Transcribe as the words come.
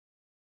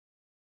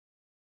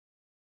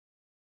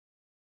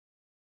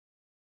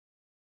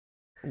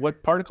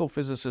what particle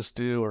physicists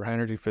do or high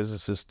energy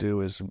physicists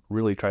do is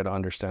really try to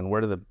understand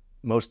what are the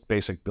most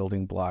basic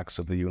building blocks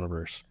of the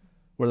universe,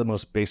 what are the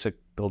most basic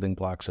building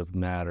blocks of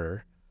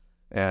matter,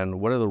 and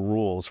what are the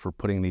rules for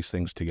putting these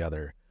things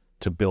together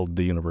to build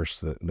the universe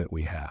that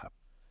we have.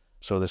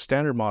 So the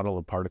standard model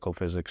of particle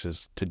physics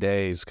is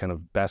today's kind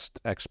of best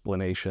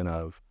explanation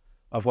of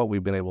what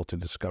we've been able to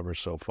discover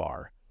so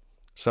far.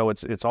 So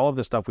it's all of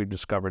the stuff we've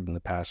discovered in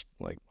the past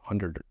like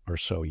 100 or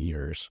so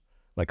years,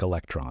 like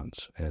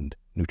electrons and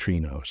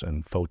neutrinos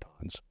and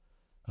photons,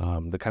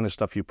 the kind of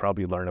stuff you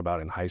probably learn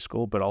about in high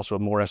school, but also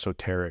more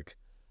esoteric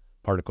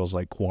particles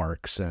like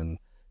quarks and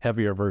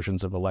heavier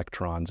versions of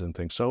electrons and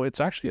things. So it's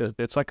actually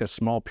it's like a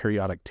small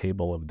periodic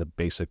table of the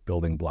basic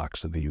building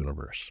blocks of the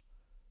universe.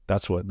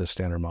 That's what the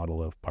standard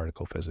model of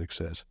particle physics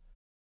is.